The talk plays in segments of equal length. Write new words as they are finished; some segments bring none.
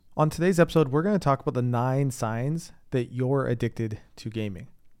On today's episode, we're going to talk about the 9 signs that you're addicted to gaming.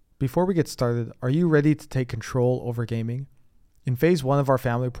 Before we get started, are you ready to take control over gaming? In phase 1 of our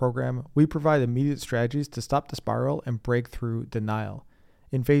family program, we provide immediate strategies to stop the spiral and break through denial.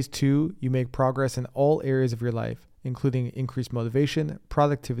 In phase 2, you make progress in all areas of your life, including increased motivation,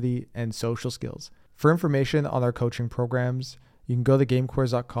 productivity, and social skills. For information on our coaching programs, you can go to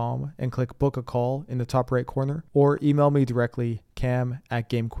gamequitters.com and click book a call in the top right corner, or email me directly,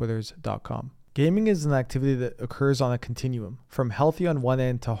 cam@gamequitters.com. Gaming is an activity that occurs on a continuum, from healthy on one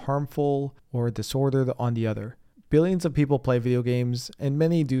end to harmful or disordered on the other. Billions of people play video games, and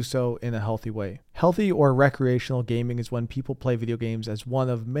many do so in a healthy way. Healthy or recreational gaming is when people play video games as one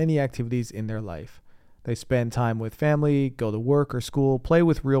of many activities in their life. They spend time with family, go to work or school, play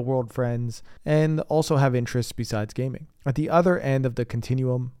with real-world friends, and also have interests besides gaming. At the other end of the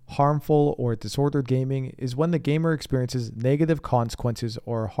continuum, harmful or disordered gaming is when the gamer experiences negative consequences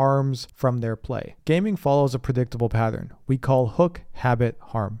or harms from their play. Gaming follows a predictable pattern we call hook, habit,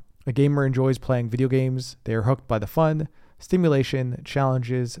 harm. A gamer enjoys playing video games. They are hooked by the fun, stimulation,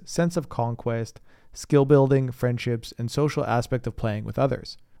 challenges, sense of conquest, skill building, friendships, and social aspect of playing with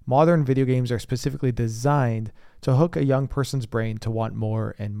others. Modern video games are specifically designed to hook a young person's brain to want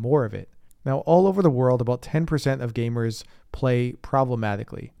more and more of it. Now, all over the world, about 10% of gamers play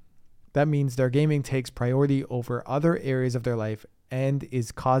problematically. That means their gaming takes priority over other areas of their life and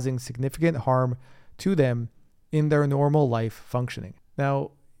is causing significant harm to them in their normal life functioning. Now,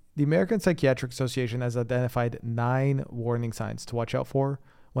 the American Psychiatric Association has identified 9 warning signs to watch out for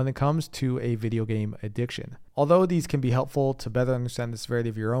when it comes to a video game addiction. Although these can be helpful to better understand the severity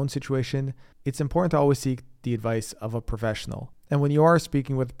of your own situation, it's important to always seek the advice of a professional. And when you are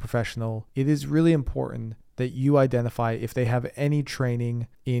speaking with a professional, it is really important that you identify if they have any training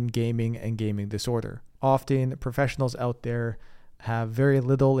in gaming and gaming disorder. Often, professionals out there have very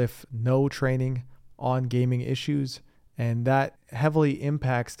little, if no, training on gaming issues, and that heavily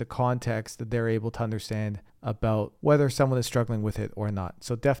impacts the context that they're able to understand about whether someone is struggling with it or not.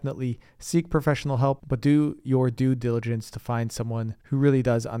 So definitely seek professional help, but do your due diligence to find someone who really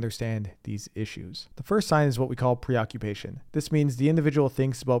does understand these issues. The first sign is what we call preoccupation. This means the individual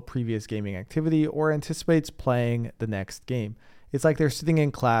thinks about previous gaming activity or anticipates playing the next game. It's like they're sitting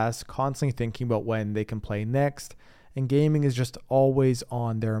in class, constantly thinking about when they can play next, and gaming is just always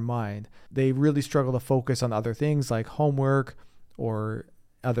on their mind. They really struggle to focus on other things like homework or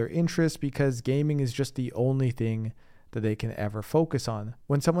other interests because gaming is just the only thing that they can ever focus on.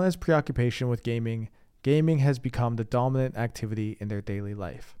 When someone has preoccupation with gaming, gaming has become the dominant activity in their daily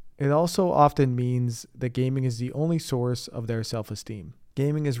life. It also often means that gaming is the only source of their self-esteem.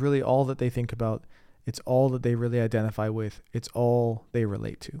 Gaming is really all that they think about. It's all that they really identify with. It's all they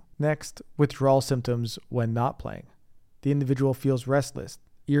relate to. Next, withdrawal symptoms when not playing. The individual feels restless,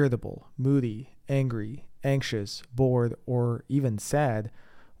 irritable, moody, angry, anxious, bored, or even sad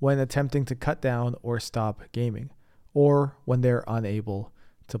when attempting to cut down or stop gaming, or when they're unable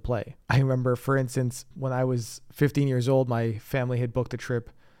to play. I remember, for instance, when I was 15 years old, my family had booked a trip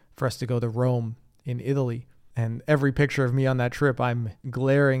for us to go to Rome in Italy. And every picture of me on that trip, I'm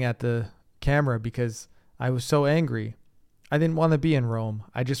glaring at the camera because I was so angry. I didn't want to be in Rome.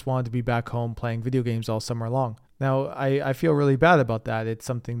 I just wanted to be back home playing video games all summer long. Now, I feel really bad about that. It's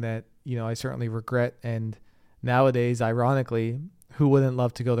something that, I certainly regret. And nowadays, ironically, who wouldn't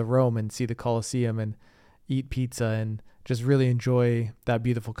love to go to Rome and see the Colosseum and eat pizza and just really enjoy that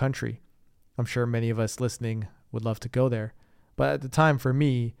beautiful country? I'm sure many of us listening would love to go there. But at the time, for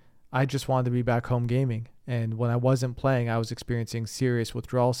me, I just wanted to be back home gaming. And when I wasn't playing, I was experiencing serious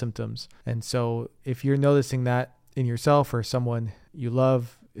withdrawal symptoms. And so if you're noticing that in yourself or someone you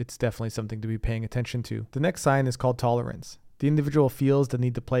love, it's definitely something to be paying attention to. The next sign is called tolerance. The individual feels the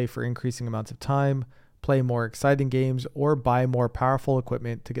need to play for increasing amounts of time, play more exciting games, or buy more powerful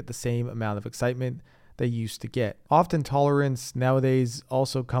equipment to get the same amount of excitement they used to get. Often tolerance nowadays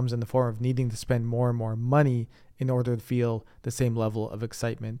also comes in the form of needing to spend more and more money in order to feel the same level of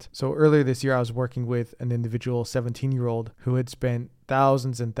excitement. So earlier this year, I was working with an individual 17-year-old who had spent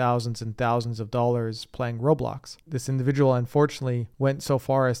thousands and thousands and thousands of dollars playing Roblox. This individual, unfortunately, went so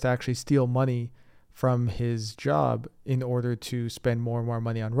far as to actually steal money from his job in order to spend more and more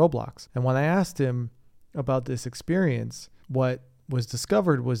money on Roblox. And when I asked him about this experience, what was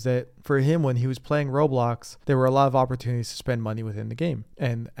discovered was that for him, when he was playing Roblox, there were a lot of opportunities to spend money within the game.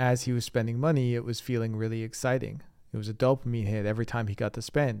 And as he was spending money, it was feeling really exciting. It was a dopamine hit every time he got to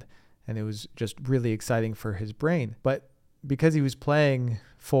spend. And it was just really exciting for his brain. But because he was playing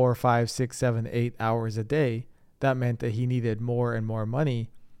 4, 5, 6, 7, 8 hours a day, that meant that he needed more and more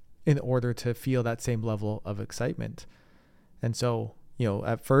money in order to feel that same level of excitement. And so,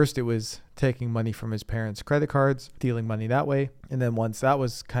 At first it was taking money from his parents' credit cards, stealing money that way. And then once that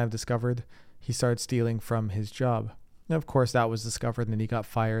was kind of discovered, he started stealing from his job. And of course that was discovered and then he got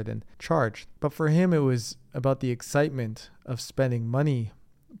fired and charged. But for him, it was about the excitement of spending money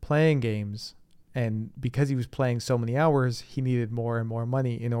playing games. And because he was playing so many hours, he needed more and more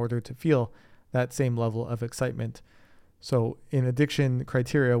money in order to feel that same level of excitement. So in addiction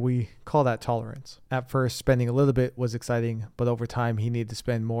criteria, we call that tolerance. At first, spending a little bit was exciting, but over time, he needed to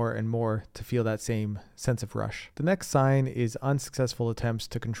spend more and more to feel that same sense of rush. The next sign is unsuccessful attempts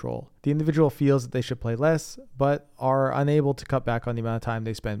to control. The individual feels that they should play less, but are unable to cut back on the amount of time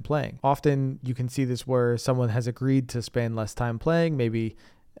they spend playing. Often, you can see this where someone has agreed to spend less time playing, maybe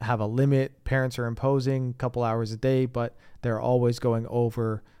have a limit. Parents are imposing a couple hours a day, but they're always going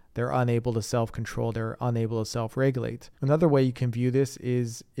over. They're unable to self-control. They're unable to self-regulate. Another way you can view this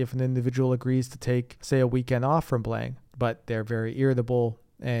is if an individual agrees to take, say, a weekend off from playing, but they're very irritable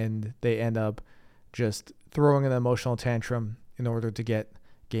and they end up just throwing an emotional tantrum in order to get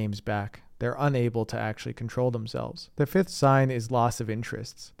games back. They're unable to actually control themselves. The fifth sign is loss of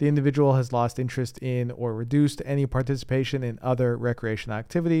interests. The individual has lost interest in or reduced any participation in other recreational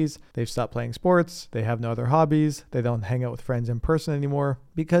activities. They've stopped playing sports. They have no other hobbies. They don't hang out with friends in person anymore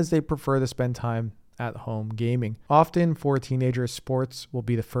because they prefer to spend time at home gaming. Often for teenagers, sports will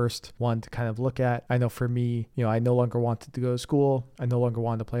be the first one to kind of look at. I know for me, I no longer wanted to go to school. I no longer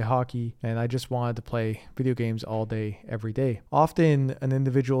wanted to play hockey, and I just wanted to play video games all day, every day. Often an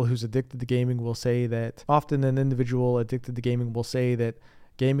individual who's addicted to gaming will say that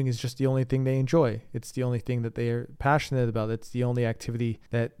gaming is just the only thing they enjoy. It's the only thing that they are passionate about. It's the only activity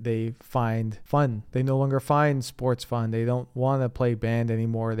that they find fun. They no longer find sports fun. They don't want to play band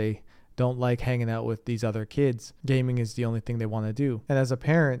anymore. They don't like hanging out with these other kids. Gaming is the only thing they want to do. And as a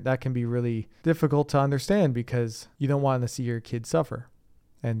parent, that can be really difficult to understand because you don't want to see your kids suffer.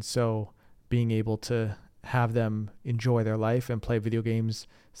 And so being able to have them enjoy their life and play video games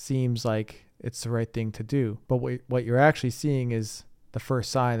seems like it's the right thing to do. But what you're actually seeing is the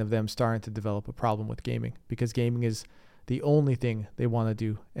first sign of them starting to develop a problem with gaming, because gaming is the only thing they want to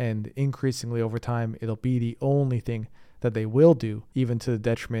do. And increasingly over time, it'll be the only thing that they will do, even to the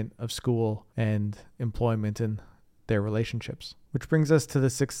detriment of school and employment and their relationships. Which brings us to the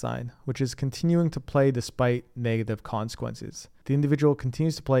sixth sign, which is continuing to play despite negative consequences. The individual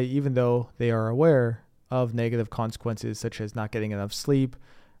continues to play even though they are aware of negative consequences such as not getting enough sleep,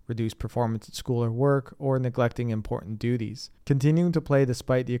 reduced performance at school or work, or neglecting important duties. Continuing to play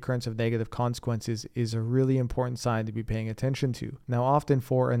despite the occurrence of negative consequences is a really important sign to be paying attention to. Now, often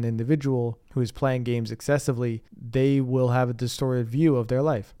for an individual who is playing games excessively, they will have a distorted view of their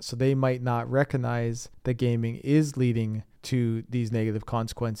life. So they might not recognize that gaming is leading to these negative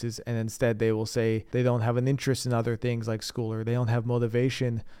consequences, and instead they will say they don't have an interest in other things like school, or they don't have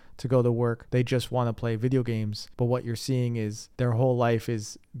motivation to go to work. They just want to play video games. But what you're seeing is their whole life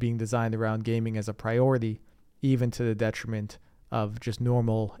is being designed around gaming as a priority, even to the detriment of just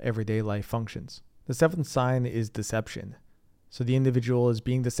normal everyday life functions. The seventh sign is deception. So the individual is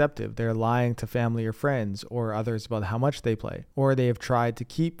being deceptive. They're lying to family or friends or others about how much they play, or they have tried to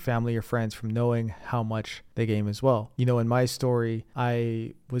keep family or friends from knowing how much they game as well. In my story,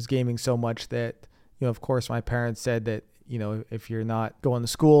 I was gaming so much that, of course, my parents said that, if you're not going to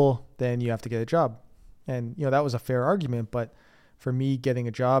school, then you have to get a job. And, that was a fair argument. But for me, getting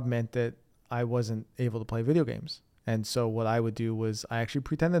a job meant that I wasn't able to play video games. And so what I would do was I actually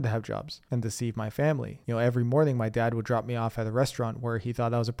pretended to have jobs and deceive my family. Every morning my dad would drop me off at a restaurant where he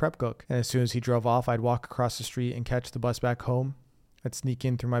thought I was a prep cook. And as soon as he drove off, I'd walk across the street and catch the bus back home. I'd sneak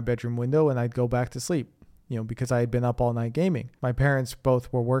in through my bedroom window and I'd go back to sleep. Because I had been up all night gaming. My parents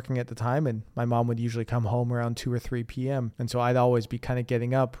both were working at the time, and my mom would usually come home around 2 or 3 p.m. And so I'd always be kind of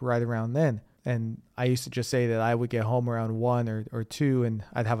getting up right around then. And I used to just say that I would get home around 1 or 2 and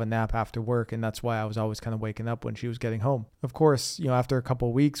I'd have a nap after work. And that's why I was always kind of waking up when she was getting home. Of course, after a couple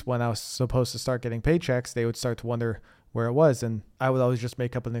of weeks when I was supposed to start getting paychecks, they would start to wonder where it was. And I would always just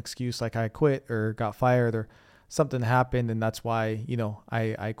make up an excuse like I quit or got fired or something happened. And that's why,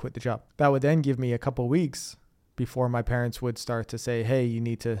 I quit the job. That would then give me a couple of weeks before my parents would start to say, hey, you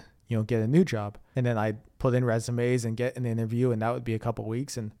need to, get a new job. And then I'd put in resumes and get an interview, and that would be a couple of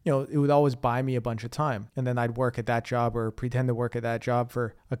weeks. And, it would always buy me a bunch of time. And then I'd work at that job or pretend to work at that job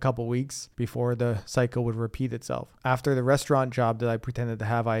for a couple of weeks before the cycle would repeat itself. After the restaurant job that I pretended to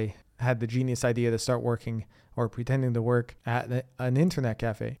have, I had the genius idea to start working or pretending to work at an internet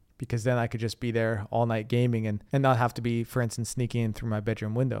cafe, because then I could just be there all night gaming and not have to be, for instance, sneaking in through my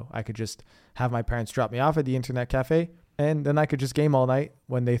bedroom window. I could just have my parents drop me off at the internet cafe And then I could just game all night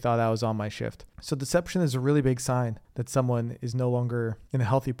when they thought I was on my shift. So deception is a really big sign that someone is no longer in a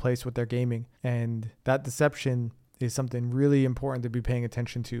healthy place with their gaming. And that deception is something really important to be paying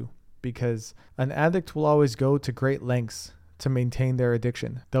attention to, because an addict will always go to great lengths to maintain their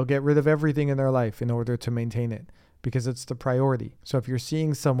addiction. They'll get rid of everything in their life in order to maintain it, because it's the priority. So if you're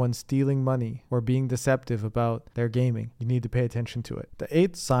seeing someone stealing money or being deceptive about their gaming, you need to pay attention to it. The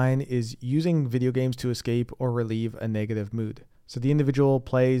 8th sign is using video games to escape or relieve a negative mood. So the individual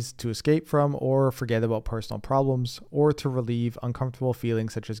plays to escape from or forget about personal problems, or to relieve uncomfortable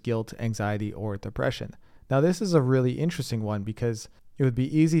feelings such as guilt, anxiety, or depression. Now this is a really interesting one, because it would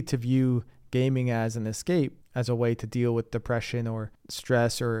be easy to view gaming as an escape, as a way to deal with depression or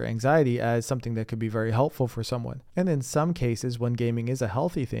stress or anxiety, as something that could be very helpful for someone. And in some cases, when gaming is a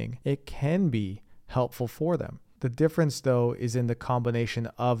healthy thing, it can be helpful for them. The difference, though, is in the combination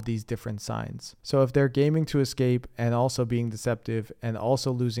of these different signs. So if they're gaming to escape and also being deceptive and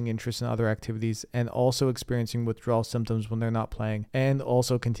also losing interest in other activities and also experiencing withdrawal symptoms when they're not playing and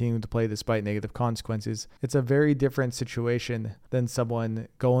also continuing to play despite negative consequences, it's a very different situation than someone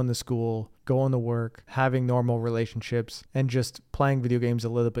going to school, going to work, having normal relationships, and just playing video games a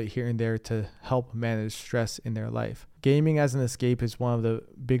little bit here and there to help manage stress in their life. Gaming as an escape is one of the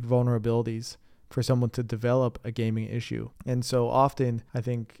big vulnerabilities for someone to develop a gaming issue. And so often, I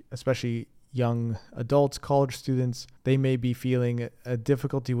think, especially young adults, college students, they may be feeling a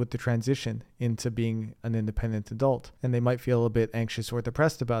difficulty with the transition into being an independent adult, and they might feel a bit anxious or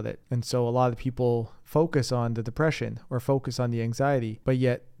depressed about it. And so a lot of people focus on the depression or focus on the anxiety, but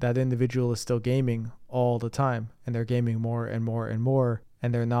yet that individual is still gaming all the time, and they're gaming more and more and more,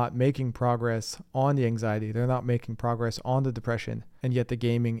 and they're not making progress on the anxiety, they're not making progress on the depression, and yet the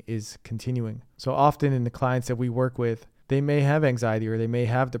gaming is continuing. So often in the clients that we work with, they may have anxiety or they may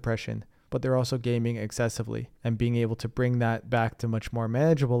have depression, but they're also gaming excessively, and being able to bring that back to much more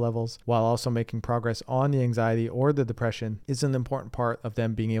manageable levels while also making progress on the anxiety or the depression is an important part of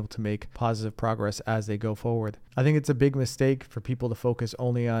them being able to make positive progress as they go forward. I think it's a big mistake for people to focus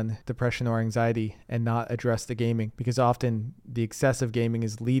only on depression or anxiety and not address the gaming, because often the excessive gaming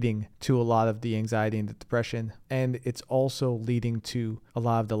is leading to a lot of the anxiety and the depression, and it's also leading to a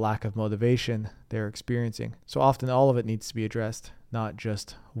lot of the lack of motivation they're experiencing. So often all of it needs to be addressed, not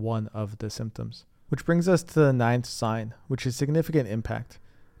just one of the symptoms. Which brings us to the 9th sign, which is significant impact.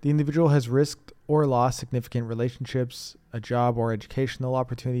 The individual has risked or lost significant relationships, a job or educational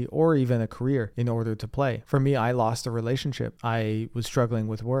opportunity, or even a career in order to play. For me, I lost a relationship. I was struggling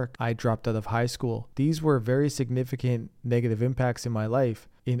with work. I dropped out of high school. These were very significant negative impacts in my life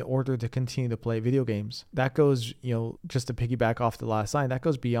in order to continue to play video games. That goes, just to piggyback off the last sign, that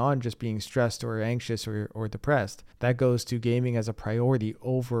goes beyond just being stressed or anxious or depressed. That goes to gaming as a priority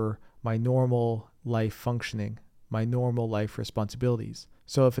over my normal life functioning, my normal life responsibilities.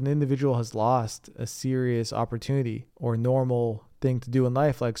 So if an individual has lost a serious opportunity or normal thing to do in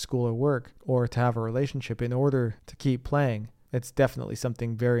life, like school or work, or to have a relationship in order to keep playing, it's definitely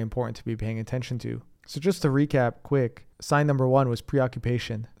something very important to be paying attention to. So just to recap quick, sign number 1 was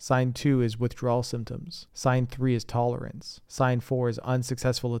preoccupation. Sign 2 is withdrawal symptoms. Sign 3 is tolerance. Sign 4 is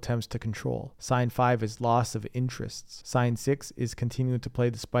unsuccessful attempts to control. Sign 5 is loss of interests. Sign 6 is continuing to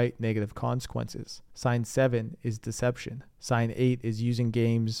play despite negative consequences. Sign 7 is deception. Sign 8 is using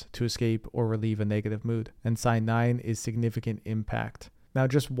games to escape or relieve a negative mood. And sign 9 is significant impact. Now,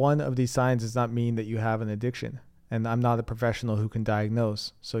 just one of these signs does not mean that you have an addiction. And I'm not a professional who can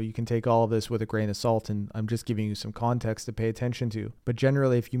diagnose, so you can take all of this with a grain of salt, and I'm just giving you some context to pay attention to. But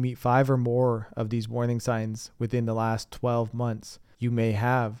generally, if you meet 5 or more of these warning signs within the last 12 months, you may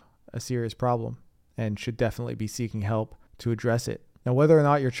have a serious problem and should definitely be seeking help to address it. Now, whether or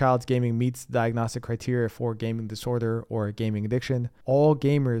not your child's gaming meets the diagnostic criteria for gaming disorder or a gaming addiction, all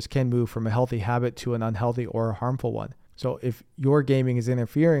gamers can move from a healthy habit to an unhealthy or a harmful one. So if your gaming is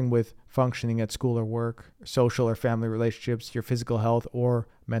interfering with functioning at school or work, social or family relationships, your physical health or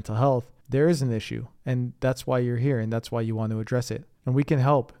mental health, there is an issue. And that's why you're here, and that's why you want to address it. And we can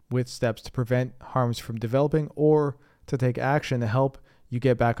help with steps to prevent harms from developing or to take action to help you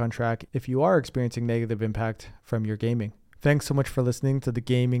get back on track if you are experiencing negative impact from your gaming. Thanks so much for listening to the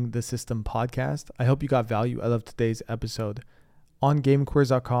Gaming the System podcast. I hope you got value out of today's episode. On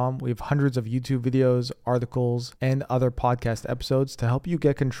GameQueers.com, we have hundreds of YouTube videos, articles, and other podcast episodes to help you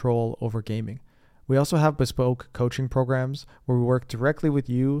get control over gaming. We also have bespoke coaching programs where we work directly with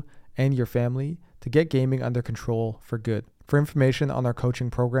you and your family to get gaming under control for good. For information on our coaching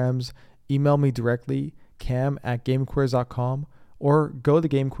programs, email me directly, cam@GameQueers.com, or go to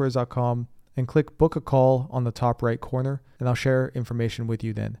GameQueers.com and click book a call on the top right corner, and I'll share information with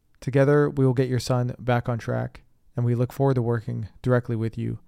you then. Together, we will get your son back on track. and we look forward to working directly with you